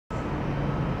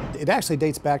It actually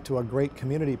dates back to a great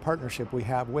community partnership we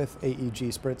have with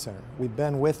AEG Sprint Center. We've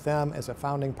been with them as a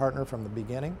founding partner from the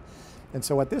beginning. And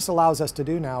so what this allows us to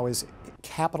do now is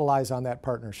capitalize on that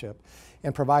partnership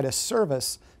and provide a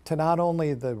service to not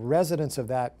only the residents of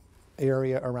that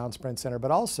area around Sprint Center, but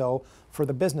also for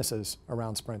the businesses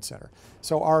around Sprint Center.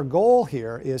 So our goal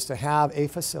here is to have a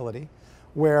facility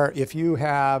where if you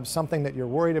have something that you're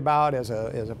worried about as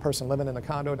a person living in a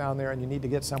condo down there and you need to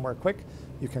get somewhere quick,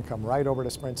 you can come right over to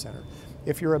Sprint Center.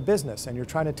 If you're a business and you're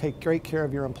trying to take great care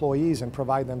of your employees and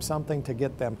provide them something to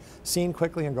get them seen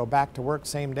quickly and go back to work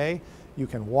same day, you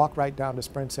can walk right down to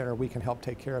Sprint Center. We can help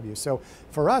take care of you. So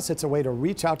for us, it's a way to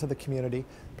reach out to the community,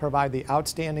 provide the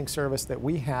outstanding service that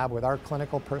we have with our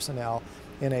clinical personnel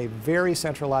in a very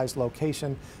centralized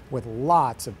location with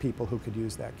lots of people who could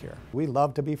use that care. We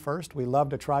love to be first. We love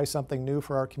to try something new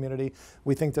for our community.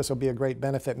 We think this will be a great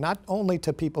benefit, not only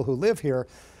to people who live here,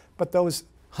 but those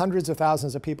hundreds of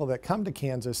thousands of people that come to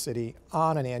Kansas City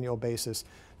on an annual basis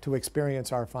to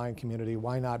experience our fine community.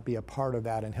 Why not be a part of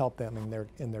that and help them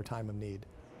in their time of need?